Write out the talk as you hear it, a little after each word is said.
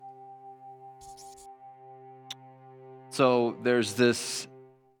So there's this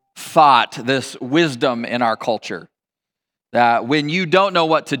thought, this wisdom in our culture that when you don't know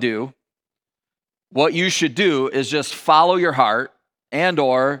what to do, what you should do is just follow your heart and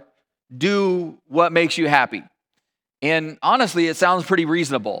or do what makes you happy. And honestly, it sounds pretty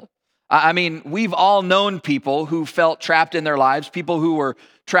reasonable. I mean, we've all known people who felt trapped in their lives, people who were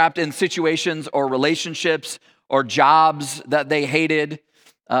trapped in situations or relationships or jobs that they hated.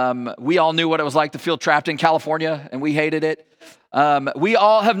 We all knew what it was like to feel trapped in California, and we hated it. We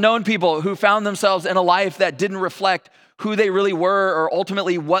all have known people who found themselves in a life that didn't reflect who they really were or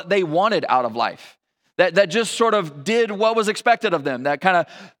ultimately what they wanted out of life. That just sort of did what was expected of them, that kind of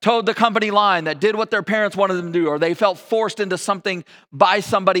towed the company line, that did what their parents wanted them to do, or they felt forced into something by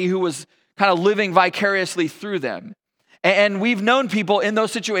somebody who was kind of living vicariously through them. And we've known people in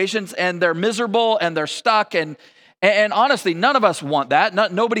those situations, and they're miserable and they're stuck. And honestly, none of us want that.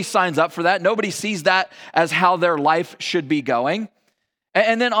 Nobody signs up for that. Nobody sees that as how their life should be going.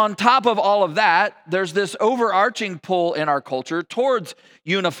 And then on top of all of that, there's this overarching pull in our culture towards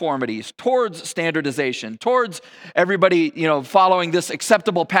uniformities, towards standardization, towards everybody, following this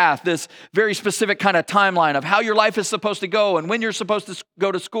acceptable path, this very specific kind of timeline of how your life is supposed to go and when you're supposed to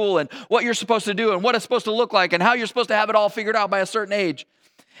go to school and what you're supposed to do and what it's supposed to look like and how you're supposed to have it all figured out by a certain age.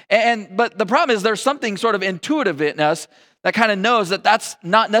 But the problem is there's something sort of intuitive in us that kind of knows that that's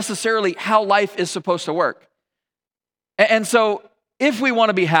not necessarily how life is supposed to work. And so if we want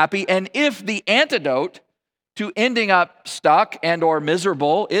to be happy, and if the antidote to ending up stuck and or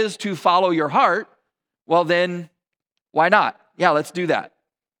miserable is to follow your heart, well then, why not? Yeah, let's do that.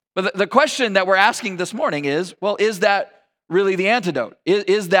 But the question that we're asking this morning is, well, is that really the antidote?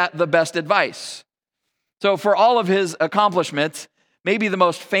 Is that the best advice? So for all of his accomplishments, maybe the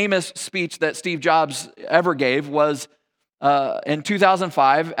most famous speech that Steve Jobs ever gave was in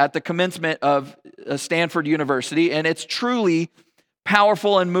 2005 at the commencement of Stanford University, and it's truly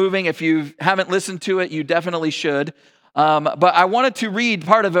powerful and moving. If you haven't listened to it, you definitely should. But I wanted to read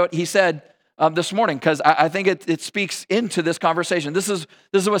part of what he said this morning because I think it speaks into this conversation. This is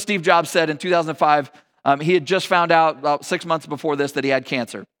what Steve Jobs said in 2005. He had just found out about 6 months before this that he had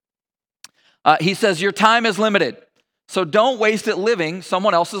cancer. He says, "Your time is limited, so don't waste it living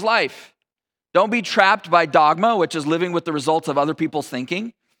someone else's life. Don't be trapped by dogma, which is living with the results of other people's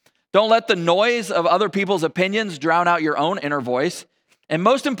thinking. Don't let the noise of other people's opinions drown out your own inner voice. And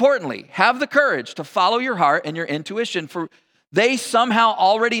most importantly, have the courage to follow your heart and your intuition, for they somehow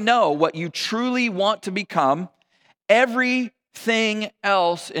already know what you truly want to become. Everything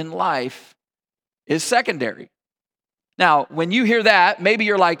else in life is secondary." Now, when you hear that, maybe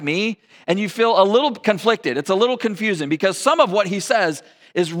you're like me and you feel a little conflicted. It's a little confusing because some of what he says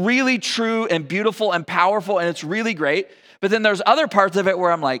is really true and beautiful and powerful and it's really great. But then there's other parts of it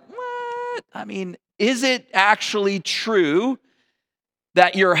where I'm like, what? I mean, is it actually true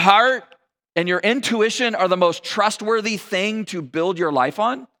that your heart and your intuition are the most trustworthy thing to build your life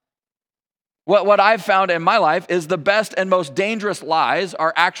on? What I've found in my life is the best and most dangerous lies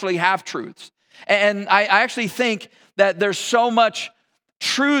are actually half-truths. And I actually think that there's so much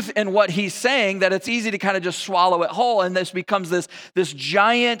truth in what he's saying that it's easy to kind of just swallow it whole. And this becomes this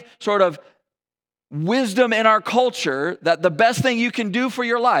giant sort of wisdom in our culture that the best thing you can do for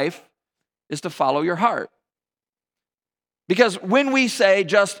your life is to follow your heart. Because when we say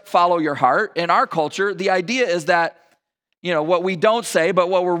just follow your heart in our culture, the idea is that, what we don't say, but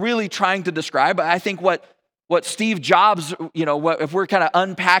what we're really trying to describe, I think what Steve Jobs, if we're kind of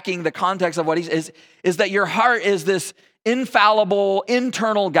unpacking the context of what he is that your heart is this infallible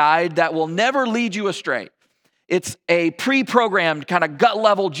internal guide that will never lead you astray. It's a pre-programmed kind of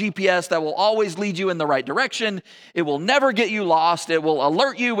gut-level GPS that will always lead you in the right direction. It will never get you lost. It will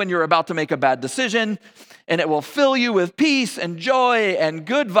alert you when you're about to make a bad decision, and it will fill you with peace and joy and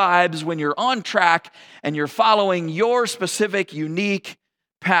good vibes when you're on track and you're following your specific, unique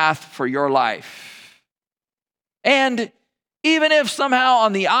path for your life. And even if somehow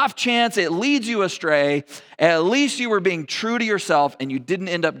on the off chance it leads you astray, at least you were being true to yourself and you didn't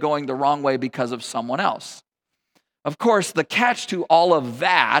end up going the wrong way because of someone else. Of course, the catch to all of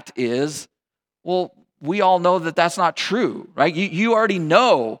that is, well, we all know that that's not true, right? You already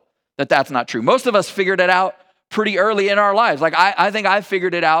know that that's not true. Most of us figured it out pretty early in our lives. Like I think I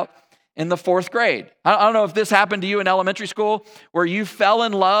figured it out in the 4th grade. I don't know if this happened to you in elementary school where you fell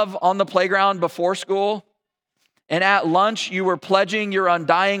in love on the playground before school and at lunch you were pledging your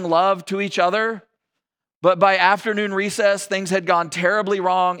undying love to each other. But by afternoon recess, things had gone terribly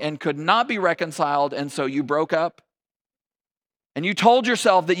wrong and could not be reconciled, and so you broke up. And you told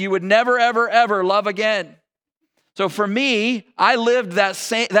yourself that you would never, ever, ever love again. So for me, I lived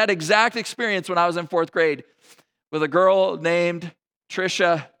that exact experience when I was in 4th grade. with a girl named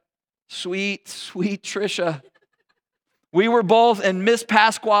Trisha. Sweet, sweet Trisha. We were both in Miss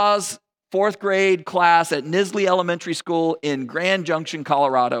Pasqua's 4th grade class at Nisley Elementary School in Grand Junction,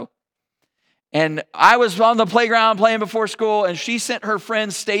 Colorado. And I was on the playground playing before school, and she sent her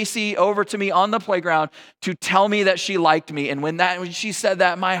friend Stacy over to me on the playground to tell me that she liked me. And when she said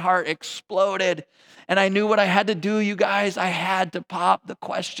that, my heart exploded. And I knew what I had to do, you guys. I had to pop the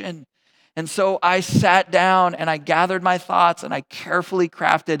question. And so I sat down and I gathered my thoughts and I carefully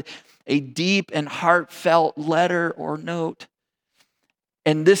crafted a deep and heartfelt letter or note.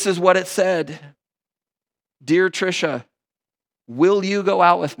 And this is what it said. Dear Trisha, will you go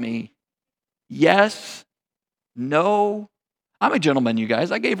out with me? Yes, no. I'm a gentleman, you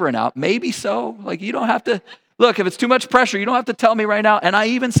guys. I gave her an out. Maybe so. Like, you don't have to. Look, if it's too much pressure, you don't have to tell me right now. And I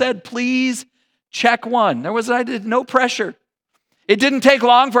even said, please check one. I did no pressure. It didn't take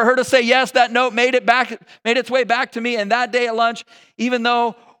long for her to say yes. That note made its way back to me. And that day at lunch, even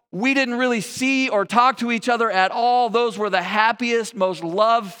though we didn't really see or talk to each other at all, those were the happiest, most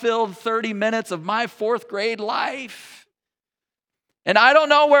love-filled 30 minutes of my 4th grade life. And I don't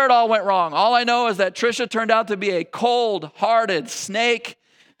know where it all went wrong. All I know is that Trisha turned out to be a cold-hearted snake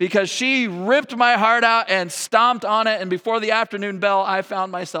because she ripped my heart out and stomped on it. And before the afternoon bell, I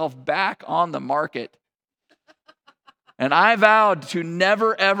found myself back on the market. And I vowed to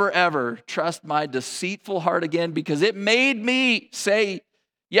never, ever, ever trust my deceitful heart again because it made me say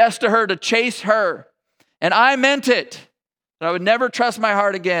yes to her, to chase her. And I meant it, that I would never trust my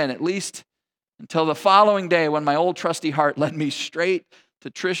heart again, at least until the following day when my old trusty heart led me straight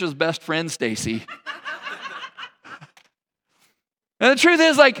to Trisha's best friend, Stacy. And the truth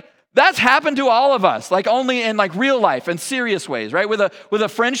is, like, that's happened to all of us, like only in like real life and serious ways, right? With a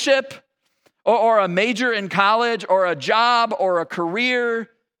friendship or a major in college or a job or a career.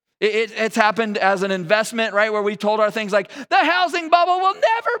 It's happened as an investment, right? Where we told our things like, the housing bubble will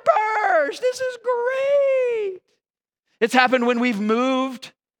never burst. This is great. It's happened when we've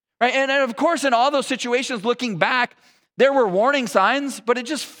moved, right? And of course, in all those situations, looking back, there were warning signs, but it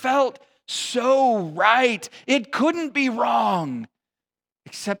just felt so right. It couldn't be wrong,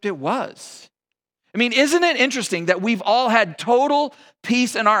 except it was. I mean, isn't it interesting that we've all had total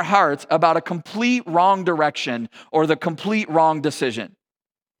peace in our hearts about a complete wrong direction or the complete wrong decision?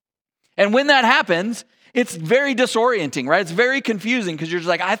 And when that happens, it's very disorienting, right? It's very confusing because you're just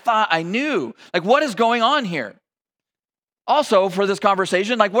like, I thought I knew. Like, what is going on here? Also, for this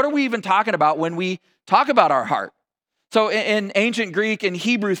conversation, like, what are we even talking about when we talk about our heart? So in ancient Greek and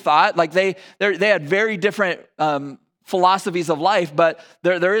Hebrew thought, like they had very different philosophies of life, but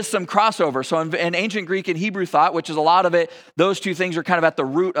there is some crossover. So in ancient Greek and Hebrew thought, which is a lot of it, those two things are kind of at the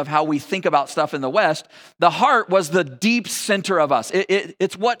root of how we think about stuff in the West. The heart was the deep center of us.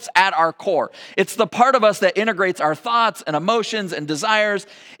 It's what's at our core. It's the part of us that integrates our thoughts and emotions and desires.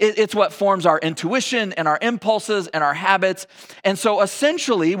 It's what forms our intuition and our impulses and our habits. And so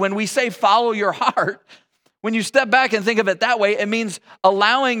essentially, when we say follow your heart, when you step back and think of it that way, it means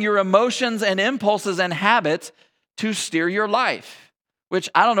allowing your emotions and impulses and habits to steer your life, which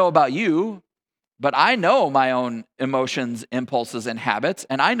I don't know about you, but I know my own emotions, impulses, and habits,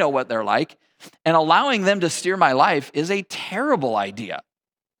 and I know what they're like, and allowing them to steer my life is a terrible idea.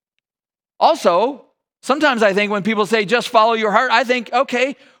 Also, sometimes I think when people say just follow your heart, I think,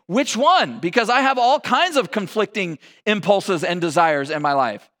 okay, which one? Because I have all kinds of conflicting impulses and desires in my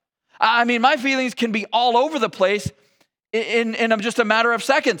life. I mean, my feelings can be all over the place in just a matter of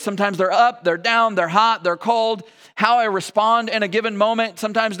seconds. Sometimes they're up, they're down, they're hot, they're cold. How I respond in a given moment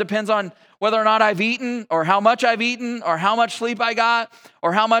sometimes depends on whether or not I've eaten, or how much I've eaten, or how much sleep I got,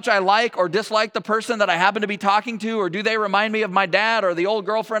 or how much I like or dislike the person that I happen to be talking to, or do they remind me of my dad or the old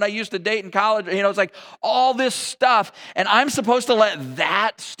girlfriend I used to date in college? You know, it's like all this stuff, and I'm supposed to let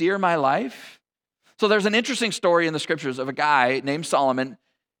that steer my life? So there's an interesting story in the scriptures of a guy named Solomon,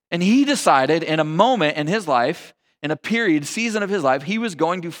 and he decided in a moment in his life, in a season of his life, he was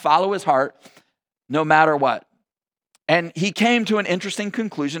going to follow his heart no matter what. And he came to an interesting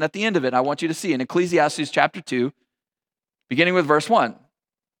conclusion at the end of it. I want you to see in Ecclesiastes chapter 2, beginning with verse 1.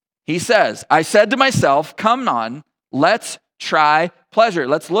 He says, I said to myself, come on, let's try pleasure.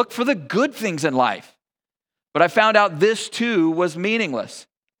 Let's look for the good things in life. But I found out this too was meaningless.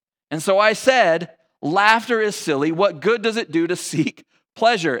 And so I said, laughter is silly. What good does it do to seek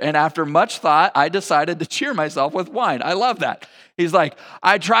pleasure? And after much thought, I decided to cheer myself with wine. I love that. He's like,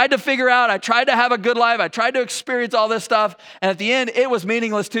 I tried to figure out, I tried to have a good life, I tried to experience all this stuff, and at the end, it was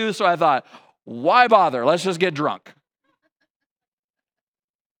meaningless too, so I thought, why bother? Let's just get drunk.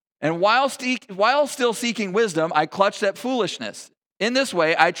 And while still seeking wisdom, I clutched at foolishness. In this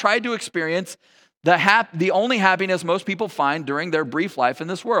way, I tried to experience the only happiness most people find during their brief life in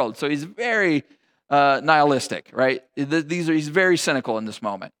this world. So he's very nihilistic, right? He's very cynical in this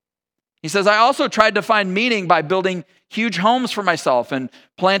moment. He says, I also tried to find meaning by building huge homes for myself and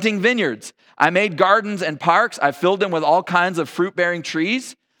planting vineyards. I made gardens and parks. I filled them with all kinds of fruit-bearing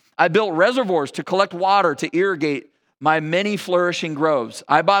trees. I built reservoirs to collect water to irrigate my many flourishing groves.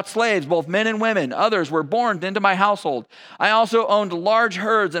 I bought slaves, both men and women. Others were born into my household. I also owned large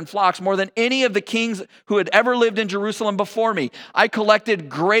herds and flocks, more than any of the kings who had ever lived in Jerusalem before me. I collected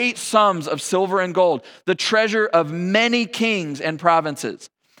great sums of silver and gold, the treasure of many kings and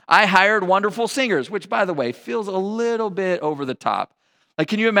provinces. I hired wonderful singers, which, by the way, feels a little bit over the top. Like,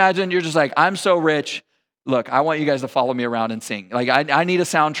 can you imagine? You're just like, I'm so rich. Look, I want you guys to follow me around and sing. Like, I need a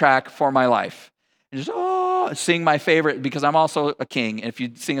soundtrack for my life. And just, sing my favorite, because I'm also a king. And if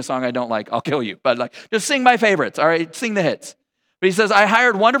you sing a song I don't like, I'll kill you. But like, just sing my favorites, all right? Sing the hits. But he says, I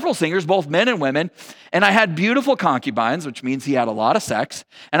hired wonderful singers, both men and women, and I had beautiful concubines, which means he had a lot of sex,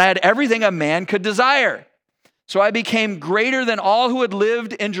 and I had everything a man could desire. So I became greater than all who had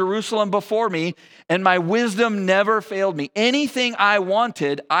lived in Jerusalem before me, and my wisdom never failed me. Anything I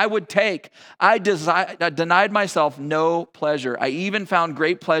wanted, I would take. I denied myself no pleasure. I even found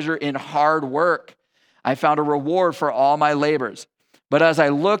great pleasure in hard work. I found a reward for all my labors. But as I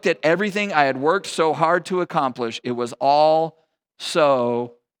looked at everything I had worked so hard to accomplish, it was all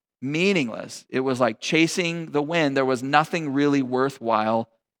so meaningless. It was like chasing the wind. There was nothing really worthwhile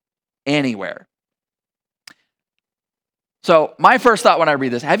anywhere. So my first thought when I read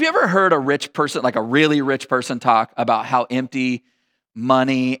this, have you ever heard a rich person, like a really rich person, talk about how empty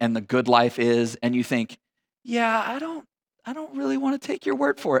money and the good life is? And you think, yeah, I don't really want to take your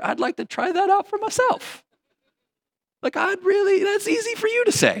word for it. I'd like to try that out for myself. Like, that's easy for you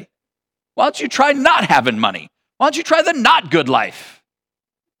to say. Why don't you try not having money? Why don't you try the not good life?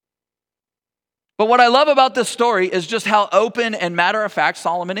 But what I love about this story is just how open and matter of fact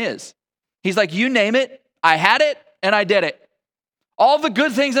Solomon is. He's like, you name it, I had it, and I did it. All the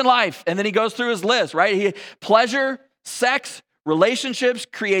good things in life. And then he goes through his list, right? Pleasure, sex, relationships,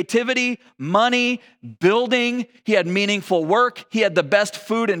 creativity, money, building. He had meaningful work. He had the best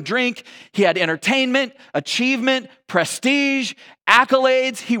food and drink. He had entertainment, achievement, prestige,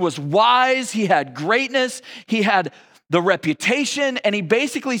 accolades. He was wise. He had greatness. He had the reputation. And he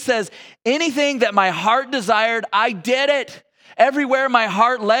basically says, anything that my heart desired, I did it. Everywhere my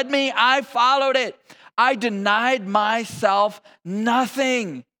heart led me, I followed it. I denied myself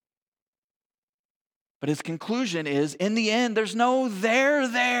nothing. But his conclusion is, in the end, there's no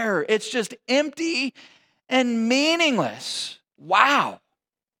there. It's just empty and meaningless. Wow.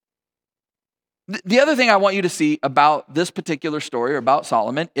 The other thing I want you to see about this particular story, or about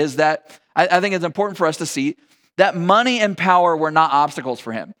Solomon, is that I think it's important for us to see that money and power were not obstacles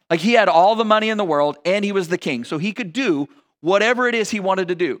for him. Like, he had all the money in the world and he was the king, so he could do whatever it is he wanted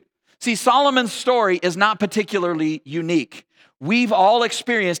to do. See, Solomon's story is not particularly unique. We've all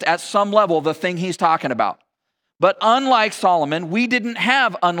experienced at some level the thing he's talking about. But unlike Solomon, we didn't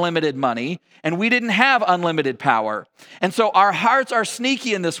have unlimited money and we didn't have unlimited power. And so our hearts are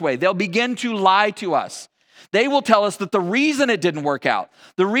sneaky in this way. They'll begin to lie to us. They will tell us that the reason it didn't work out,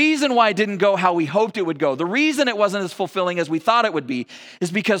 the reason why it didn't go how we hoped it would go, the reason it wasn't as fulfilling as we thought it would be, is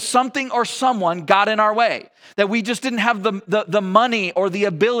because something or someone got in our way, that we just didn't have the money or the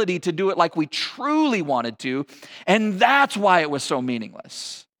ability to do it like we truly wanted to, and that's why it was so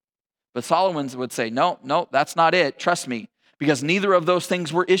meaningless. But Solomon would say, no, that's not it. Trust me, because neither of those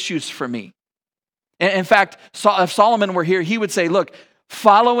things were issues for me. In fact, if Solomon were here, he would say, look,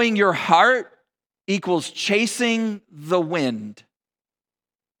 following your heart equals chasing the wind.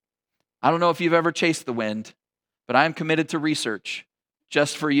 I don't know if you've ever chased the wind, but I am committed to research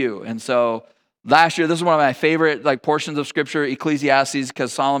just for you. And so last year, this is one of my favorite portions of scripture, Ecclesiastes,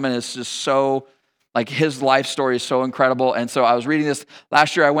 because Solomon is just so, his life story is so incredible. And so I was reading this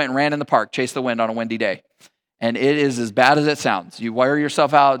last year. I went and ran in the park, chased the wind on a windy day. And it is as bad as it sounds. You wear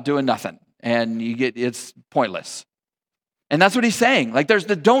yourself out doing nothing and it's pointless. And that's what he's saying.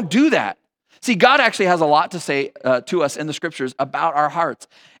 Don't do that. See, God actually has a lot to say to us in the scriptures about our hearts,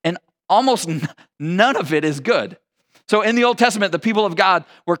 and almost none of it is good. So in the Old Testament, the people of God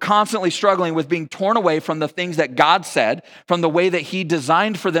were constantly struggling with being torn away from the things that God said, from the way that he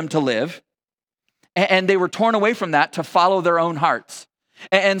designed for them to live, and they were torn away from that to follow their own hearts.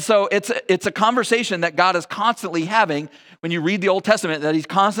 And so it's a conversation that God is constantly having when you read the Old Testament, that he's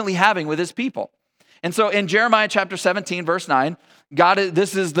constantly having with his people. And so in Jeremiah chapter 17, verse 9,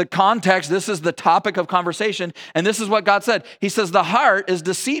 this is the context, this is the topic of conversation, and this is what God said. He says, the heart is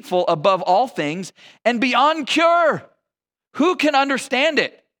deceitful above all things and beyond cure. Who can understand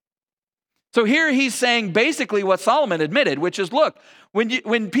it? So here he's saying basically what Solomon admitted, which is, look,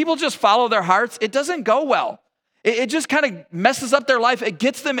 when people just follow their hearts, it doesn't go well. It just kind of messes up their life. It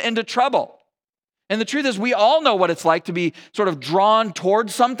gets them into trouble. And the truth is, we all know what it's like to be sort of drawn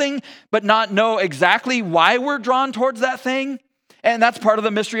towards something, but not know exactly why we're drawn towards that thing. And that's part of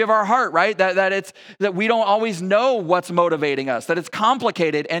the mystery of our heart, right? That we don't always know what's motivating us, that it's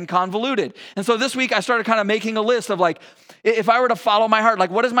complicated and convoluted. And so this week I started kind of making a list of like, if I were to follow my heart,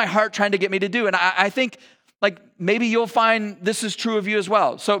 like what is my heart trying to get me to do? And I think like maybe you'll find this is true of you as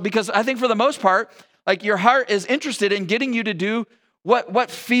well. So because I think for the most part, like your heart is interested in getting you to do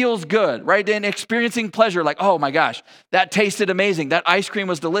what feels good, right? And experiencing pleasure, like, oh my gosh, that tasted amazing. That ice cream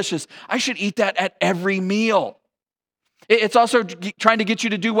was delicious. I should eat that at every meal. It's also trying to get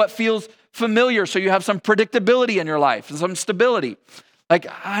you to do what feels familiar so you have some predictability in your life and some stability. Like,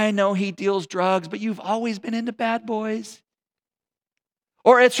 I know he deals drugs, but you've always been into bad boys.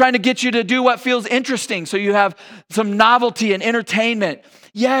 Or it's trying to get you to do what feels interesting so you have some novelty and entertainment.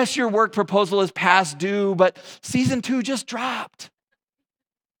 Yes, your work proposal is past due, but season 2 just dropped.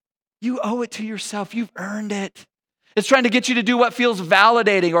 You owe it to yourself. You've earned it. It's trying to get you to do what feels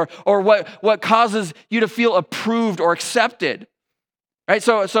validating or what causes you to feel approved or accepted, right?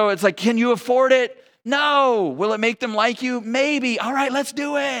 So it's like, can you afford it? No. Will it make them like you? Maybe. All right, let's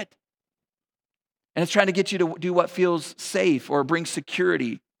do it. And it's trying to get you to do what feels safe or bring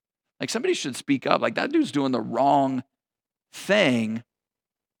security. Like somebody should speak up. Like that dude's doing the wrong thing.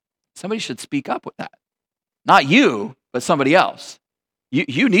 Somebody should speak up with that. Not you, but somebody else.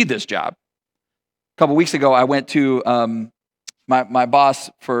 You need this job. A couple weeks ago, I went to my boss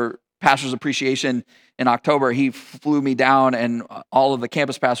for Pastor's Appreciation in October. He flew me down, and all of the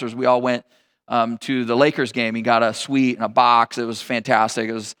campus pastors, we all went to the Lakers game. He got a suite and a box. It was fantastic.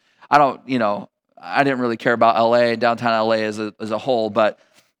 It was, I didn't really care about LA, downtown LA as a whole, but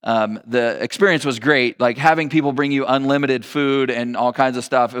the experience was great. Like having people bring you unlimited food and all kinds of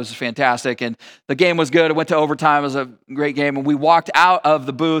stuff. It was fantastic. And the game was good. It went to overtime. It was a great game. And we walked out of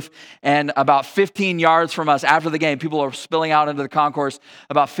the booth, and about 15 yards from us after the game, people are spilling out into the concourse.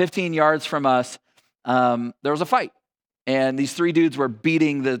 About 15 yards from us, there was a fight. And these 3 dudes were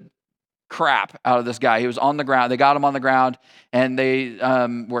beating the crap out of this guy. He was on the ground. They got him on the ground, and they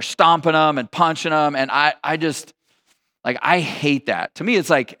were stomping him and punching him. And I hate that. To me, it's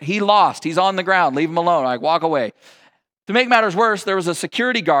like, he lost. He's on the ground. Leave him alone. Like, walk away. To make matters worse, there was a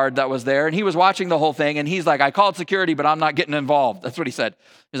security guard that was there, and he was watching the whole thing, and he's like, I called security, but I'm not getting involved. That's what he said.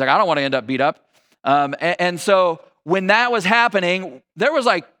 He's like, I don't want to end up beat up. And so when that was happening, there was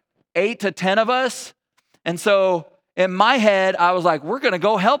like 8 to 10 of us. And so in my head, I was like, we're going to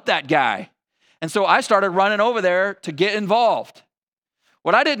go help that guy. And so I started running over there to get involved.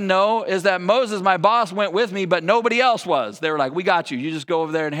 What I didn't know is that Moses, my boss, went with me, but nobody else was. They were like, we got you. You just go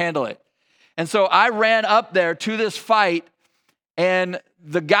over there and handle it. And so I ran up there to this fight, and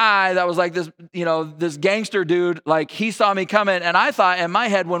the guy that was like this gangster dude, like he saw me coming, and I thought in my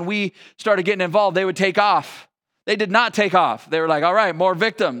head when we started getting involved, they would take off. They did not take off. They were like, all right, more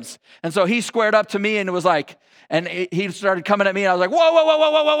victims. And so he squared up to me and was like, and he started coming at me, and I was like, whoa, whoa, whoa,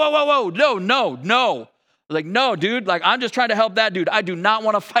 whoa, whoa, whoa, whoa, whoa, no. Like, no, dude, like, I'm just trying to help that dude. I do not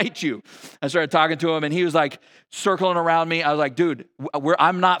want to fight you. I started talking to him, and he was like circling around me. I was like, dude,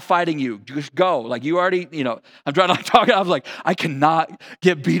 I'm not fighting you. Just go. Like, you already, I'm trying to like talk. I was like, I cannot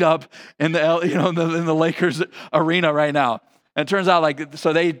get beat up in the Lakers arena right now. And it turns out like,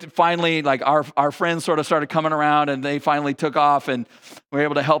 so they finally, like our friends sort of started coming around, and they finally took off, and we were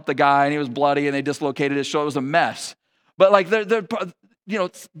able to help the guy, and he was bloody, and they dislocated his shoulder. It was a mess. But like,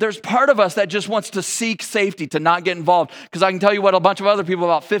 there's part of us that just wants to seek safety, to not get involved. Because I can tell you what, a bunch of other people,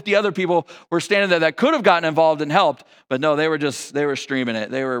 about 50 other people were standing there that could have gotten involved and helped. But no, they were streaming it.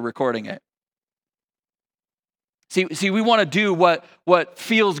 They were recording it. See, we want to do what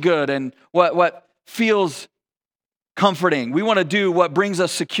feels good and what feels comforting. We want to do what brings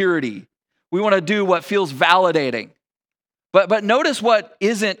us security. We want to do what feels validating. But notice what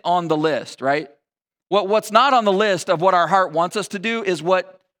isn't on the list, right? What's not on the list of what our heart wants us to do is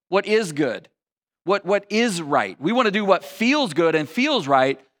what is good, what is right. We want to do what feels good and feels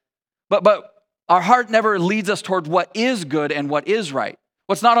right, but our heart never leads us towards what is good and what is right.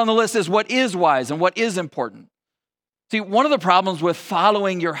 What's not on the list is what is wise and what is important. See, one of the problems with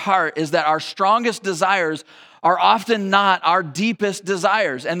following your heart is that our strongest desires are often not our deepest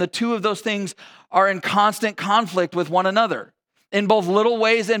desires, and the two of those things are in constant conflict with one another, in both little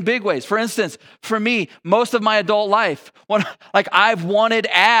ways and big ways. For instance, for me, most of my adult life, I've wanted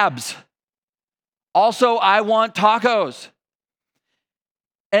abs. Also, I want tacos.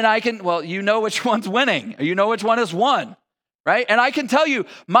 And you know which one's winning. You know which one has won. right? And I can tell you,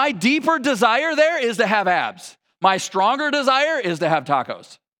 my deeper desire there is to have abs. My stronger desire is to have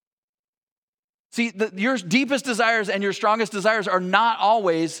tacos. See, your deepest desires and your strongest desires are not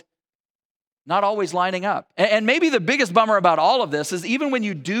always lining up. And maybe the biggest bummer about all of this is even when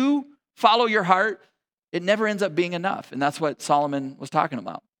you do follow your heart, it never ends up being enough. And that's what Solomon was talking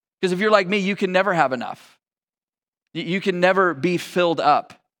about. Because if you're like me, you can never have enough. You can never be filled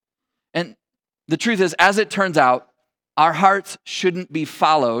up. And the truth is, as it turns out, our hearts shouldn't be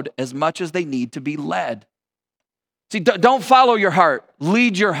followed as much as they need to be led. See, don't follow your heart.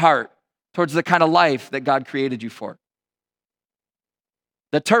 Lead your heart towards the kind of life that God created you for.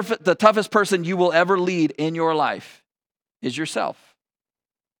 The toughest person you will ever lead in your life is yourself.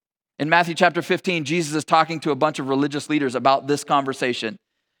 In Matthew chapter 15, Jesus is talking to a bunch of religious leaders about this conversation.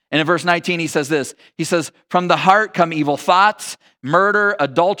 And in verse 19, he says this. He says, from the heart come evil thoughts, murder,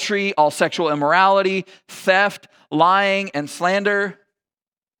 adultery, all sexual immorality, theft, lying, and slander.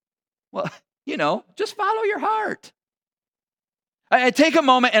 Well, just follow your heart. I take a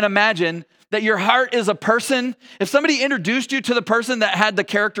moment and imagine that your heart is a person. If somebody introduced you to the person that had the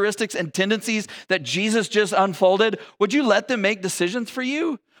characteristics and tendencies that Jesus just unfolded, would you let them make decisions for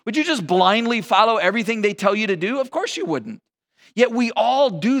you? Would you just blindly follow everything they tell you to do? Of course you wouldn't. Yet we all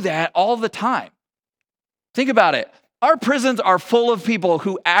do that all the time. Think about it. Our prisons are full of people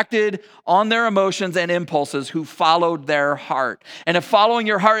who acted on their emotions and impulses, who followed their heart. And if following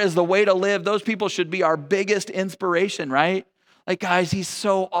your heart is the way to live, those people should be our biggest inspiration, right? Like, guys, he's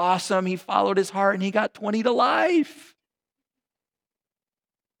so awesome. He followed his heart and he got 20 to life.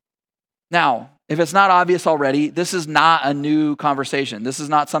 Now, if it's not obvious already, this is not a new conversation. This is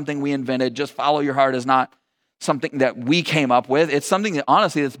not something we invented. Just follow your heart is not something that we came up with. It's something that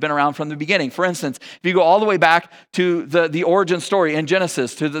honestly that's been around from the beginning. For instance, if you go all the way back to the origin story in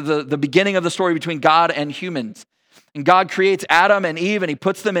Genesis, to the beginning of the story between God and humans. And God creates Adam and Eve and he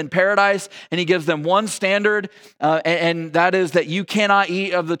puts them in paradise and he gives them one standard and that is that you cannot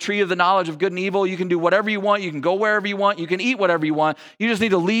eat of the tree of the knowledge of good and evil. You can do whatever you want. You can go wherever you want. You can eat whatever you want. You just need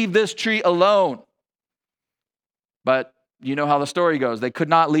to leave this tree alone. But you know how the story goes. They could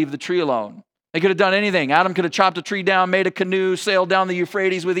not leave the tree alone. They could have done anything. Adam could have chopped a tree down, made a canoe, sailed down the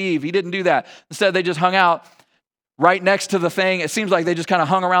Euphrates with Eve. He didn't do that. Instead, they just hung out right next to the thing. It seems like they just kind of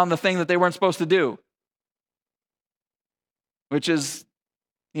hung around the thing that they weren't supposed to do. Which is,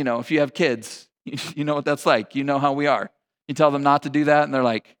 if you have kids, you know what that's like. You know how we are. You tell them not to do that, and they're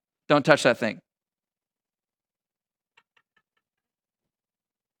like, don't touch that thing.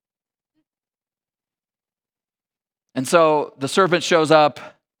 And so the serpent shows up,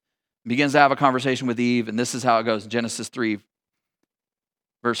 begins to have a conversation with Eve, and this is how it goes. Genesis 3,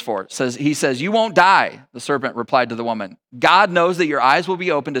 verse 4. He says, you won't die, the serpent replied to the woman. God knows that your eyes will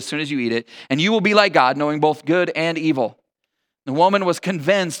be opened as soon as you eat it, and you will be like God, knowing both good and evil. The woman was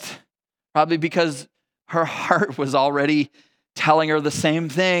convinced, probably because her heart was already telling her the same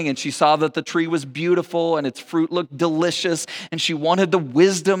thing, and she saw that the tree was beautiful and its fruit looked delicious, and she wanted the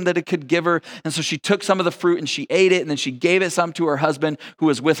wisdom that it could give her. And so she took some of the fruit and she ate it, and then she gave it some to her husband who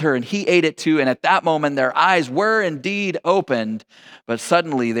was with her, and he ate it too. And at that moment, their eyes were indeed opened, but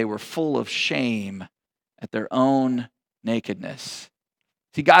suddenly they were full of shame at their own nakedness.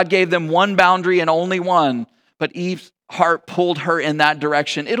 See, God gave them one boundary and only one, but Eve's heart pulled her in that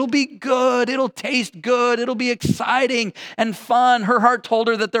direction. It'll be good. It'll taste good. It'll be exciting and fun. Her heart told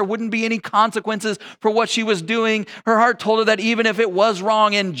her that there wouldn't be any consequences for what she was doing. Her heart told her that even if it was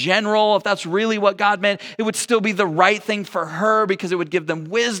wrong in general, if that's really what God meant, it would still be the right thing for her because it would give them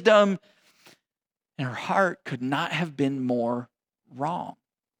wisdom. And her heart could not have been more wrong.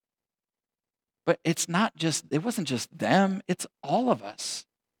 But it wasn't just them. It's all of us.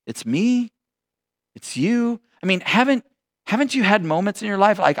 It's me. It's you. I mean, haven't you had moments in your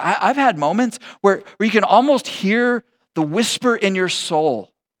life? Like I've had moments where you can almost hear the whisper in your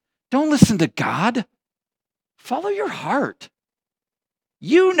soul. Don't listen to God. Follow your heart.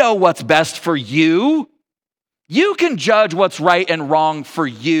 You know what's best for you. You can judge what's right and wrong for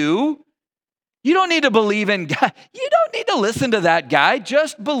you. You don't need to believe in God. You don't need to listen to that guy.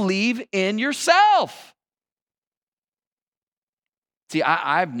 Just believe in yourself. See,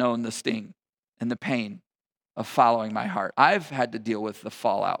 I've known the sting and the pain of following my heart. I've had to deal with the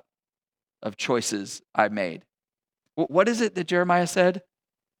fallout of choices I made. What is it that Jeremiah said?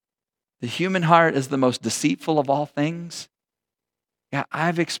 The human heart is the most deceitful of all things. Yeah,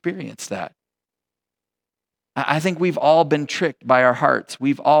 I've experienced that. I think we've all been tricked by our hearts.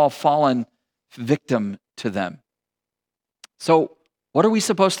 We've all fallen victim to them. So what are we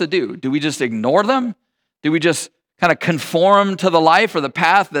supposed to do? Do we just ignore them? Do we just kind of conform to the life or the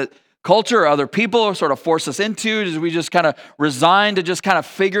path that culture or other people sort of force us into? Do we just kind of resign to just kind of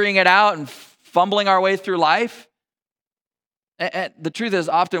figuring it out and fumbling our way through life? And the truth is,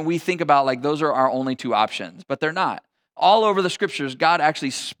 often we think about like those are our only two options, but they're not. All over the scriptures, God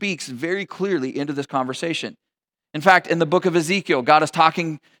actually speaks very clearly into this conversation. In fact, in the book of Ezekiel, God is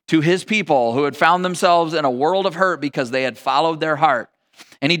talking to his people who had found themselves in a world of hurt because they had followed their heart.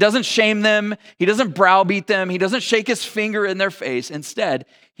 And he doesn't shame them. He doesn't browbeat them. He doesn't shake his finger in their face. Instead,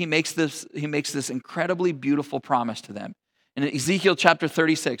 he makes this incredibly beautiful promise to them. In Ezekiel chapter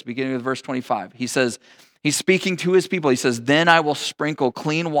 36, beginning with verse 25, he says, he's speaking to his people. He says, "Then I will sprinkle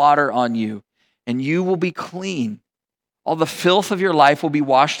clean water on you, and you will be clean. All the filth of your life will be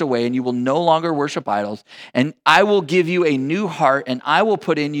washed away, and you will no longer worship idols. And I will give you a new heart, and I will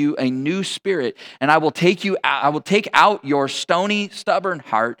put in you a new spirit. And I will take out your stony, stubborn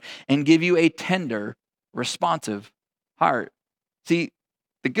heart and give you a tender, responsive heart." See,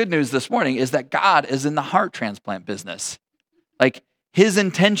 the good news this morning is that God is in the heart transplant business. Like, his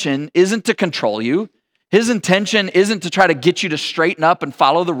intention isn't to control you. His intention isn't to try to get you to straighten up and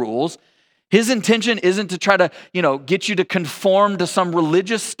follow the rules. His intention isn't to try to, get you to conform to some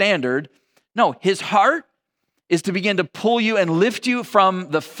religious standard. No, his heart is to begin to pull you and lift you from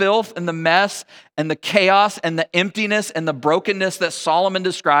the filth and the mess and the chaos and the emptiness and the brokenness that Solomon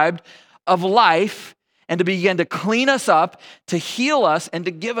described of life, and to begin to clean us up, to heal us, and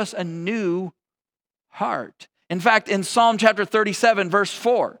to give us a new heart. In fact, in Psalm chapter 37, verse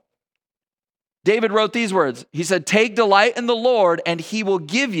 4, David wrote these words. He said, "Take delight in the Lord, and he will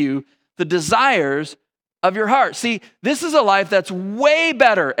give you the desires of your heart." See, this is a life that's way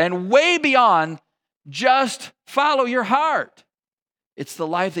better and way beyond just follow your heart. It's the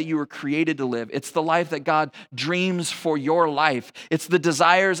life that you were created to live. It's the life that God dreams for your life. It's the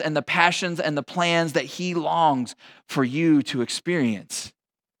desires and the passions and the plans that he longs for you to experience.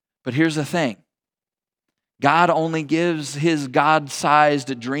 But here's the thing. God only gives his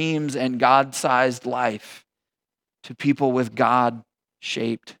God-sized dreams and God-sized life to people with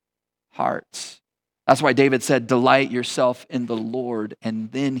God-shaped hearts. That's why David said, "Delight yourself in the Lord,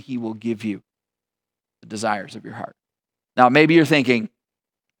 and then he will give you the desires of your heart." Now, maybe you're thinking,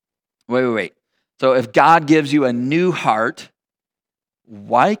 wait. So if God gives you a new heart,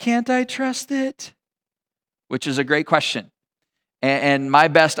 why can't I trust it? Which is a great question. And my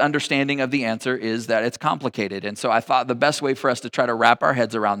best understanding of the answer is that it's complicated. And so I thought the best way for us to try to wrap our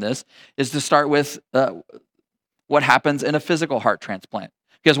heads around this is to start with what happens in a physical heart transplant.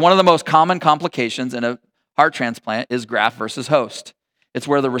 Because one of the most common complications in a heart transplant is graft versus host. It's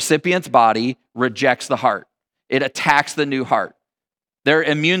where the recipient's body rejects the heart. It attacks the new heart. Their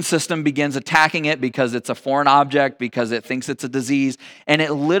immune system begins attacking it because it's a foreign object, because it thinks it's a disease, and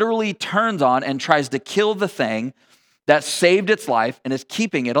it literally turns on and tries to kill the thing that saved its life and is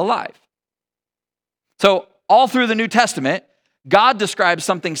keeping it alive. So all through the New Testament, God describes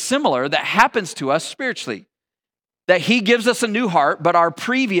something similar that happens to us spiritually. That he gives us a new heart, but our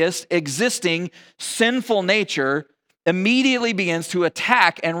previous existing sinful nature immediately begins to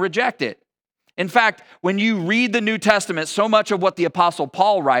attack and reject it. In fact, when you read the New Testament, so much of what the Apostle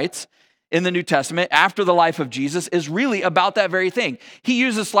Paul writes in the New Testament after the life of Jesus is really about that very thing. He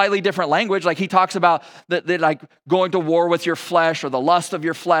uses slightly different language, like he talks about like going to war with your flesh or the lust of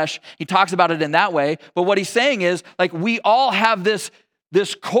your flesh. He talks about it in that way, but what he's saying is like we all have this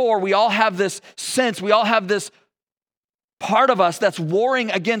core, we all have this sense, we all have this part of us that's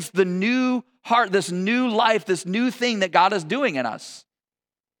warring against the new heart, this new life, this new thing that God is doing in us.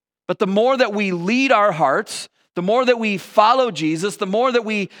 But the more that we lead our hearts, the more that we follow Jesus, the more that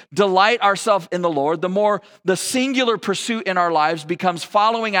we delight ourselves in the Lord, the more the singular pursuit in our lives becomes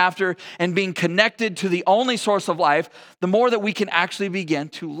following after and being connected to the only source of life, the more that we can actually begin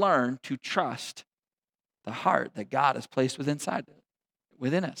to learn to trust the heart that God has placed within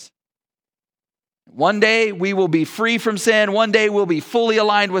us. One day we will be free from sin. One day we'll be fully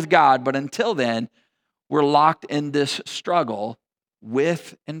aligned with God. But until then, we're locked in this struggle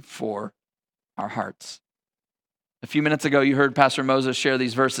with and for our hearts. A few minutes ago, you heard Pastor Moses share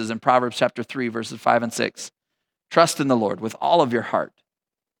these verses in Proverbs chapter 3, verses 5 and 6. Trust in the Lord with all of your heart.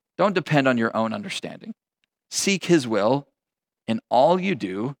 Don't depend on your own understanding. Seek his will in all you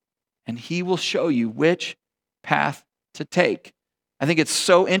do, and he will show you which path to take. I think it's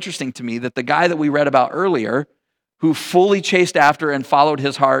so interesting to me that the guy that we read about earlier, who fully chased after and followed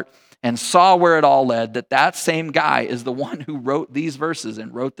his heart and saw where it all led, that same guy is the one who wrote these verses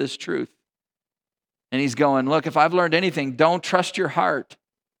and wrote this truth. And he's going, look, if I've learned anything, don't trust your heart.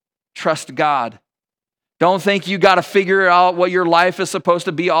 Trust God. Don't think you got to figure out what your life is supposed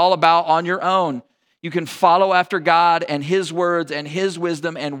to be all about on your own. You can follow after God and his words and his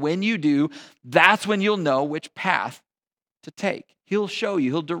wisdom. And when you do, that's when you'll know which path to take. He'll show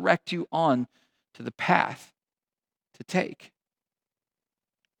you, he'll direct you on to the path to take.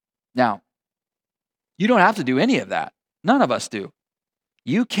 Now, you don't have to do any of that. None of us do.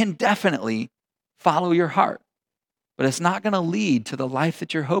 You can definitely follow your heart, but it's not going to lead to the life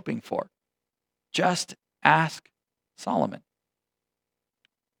that you're hoping for. Just ask Solomon.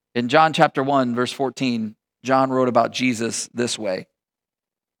 In John chapter 1, verse 14, John wrote about Jesus this way.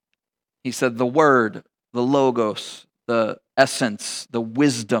 He said, the word, the logos, the essence, the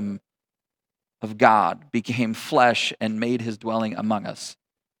wisdom of God became flesh and made his dwelling among us.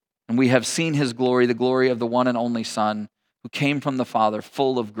 And we have seen his glory, the glory of the one and only Son, who came from the Father,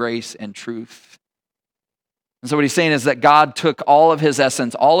 full of grace and truth. And so what he's saying is that God took all of his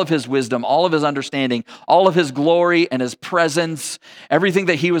essence, all of his wisdom, all of his understanding, all of his glory and his presence, everything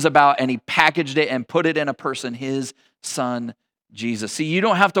that he was about, and he packaged it and put it in a person, his Son, Jesus. See, you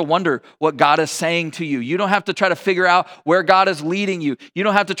don't have to wonder what God is saying to you. You don't have to try to figure out where God is leading you. You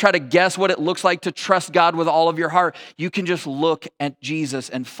don't have to try to guess what it looks like to trust God with all of your heart. You can just look at Jesus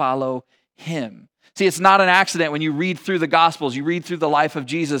and follow him. See, it's not an accident when you read through the Gospels, you read through the life of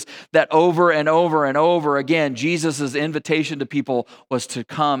Jesus, that over and over and over again, Jesus' invitation to people was to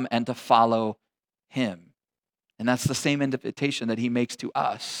come and to follow him. And that's the same invitation that he makes to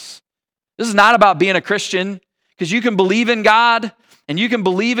us. This is not about being a Christian, because you can believe in God and you can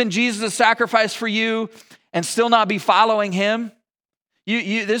believe in Jesus' sacrifice for you and still not be following him.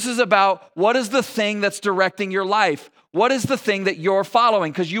 This is about what is the thing that's directing your life? What is the thing that you're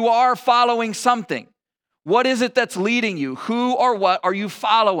following? Because you are following something. What is it that's leading you? Who or what are you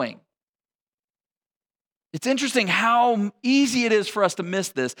following? It's interesting how easy it is for us to miss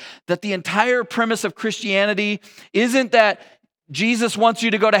this, that the entire premise of Christianity isn't that Jesus wants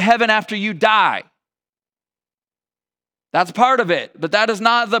you to go to heaven after you die. That's part of it, but that is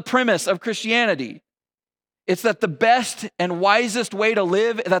not the premise of Christianity. It's that the best and wisest way to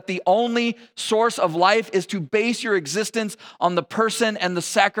live, that the only source of life is to base your existence on the person and the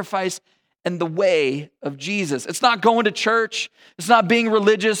sacrifice and the way of Jesus. It's not going to church. It's not being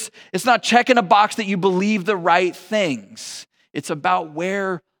religious. It's not checking a box that you believe the right things. It's about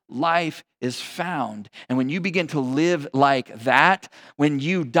where life is found. And when you begin to live like that, when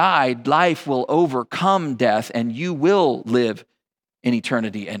you die, life will overcome death and you will live in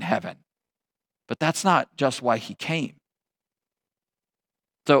eternity in heaven. But that's not just why he came.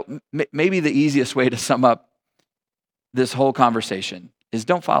 So maybe the easiest way to sum up this whole conversation is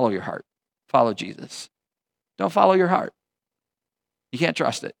don't follow your heart. Follow Jesus. Don't follow your heart. You can't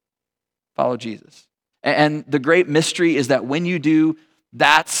trust it. Follow Jesus. And the great mystery is that when you do,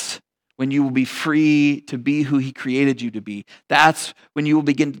 that's when you will be free to be who he created you to be. That's when you will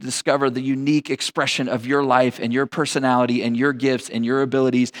begin to discover the unique expression of your life and your personality and your gifts and your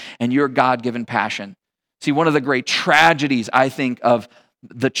abilities and your God-given passion. See, one of the great tragedies, I think, of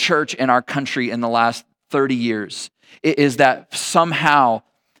the church in our country in the last 30 years is that somehow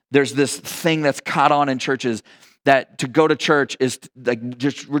there's this thing that's caught on in churches that to go to church is like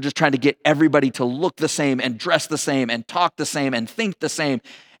we're just trying to get everybody to look the same and dress the same and talk the same and think the same.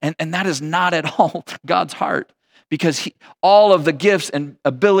 And that is not at all God's heart, because all of the gifts and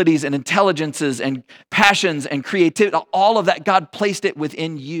abilities and intelligences and passions and creativity, all of that, God placed it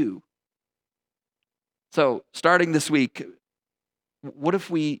within you. So starting this week, what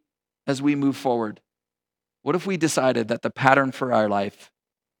if we, as we move forward, what if we decided that the pattern for our life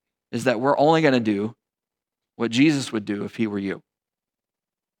is that we're only going to do what Jesus would do if he were you?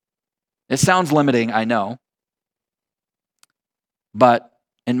 It sounds limiting, I know, but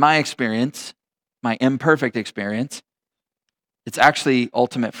in my experience, my imperfect experience, it's actually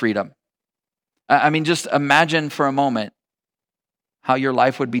ultimate freedom. I mean, just imagine for a moment how your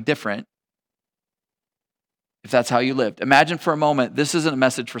life would be different if that's how you lived. Imagine for a moment, this isn't a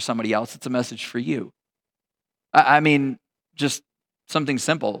message for somebody else, it's a message for you. I mean, just something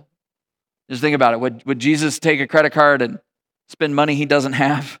simple. Just think about it. Would Jesus take a credit card and spend money he doesn't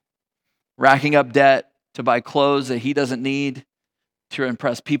have, racking up debt to buy clothes that he doesn't need, to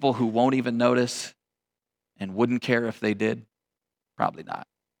impress people who won't even notice and wouldn't care if they did? Probably not.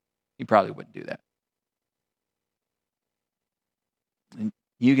 He probably wouldn't do that. And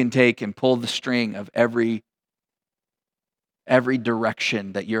you can take and pull the string of every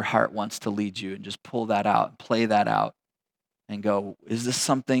direction that your heart wants to lead you and just pull that out, play that out and go, is this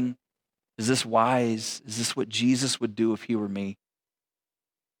something? Is this wise? Is this what Jesus would do if he were me?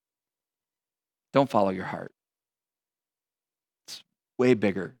 Don't follow your heart. It's way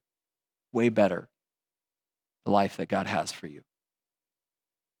bigger, way better, the life that God has for you.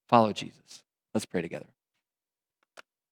 Follow Jesus. Let's pray together.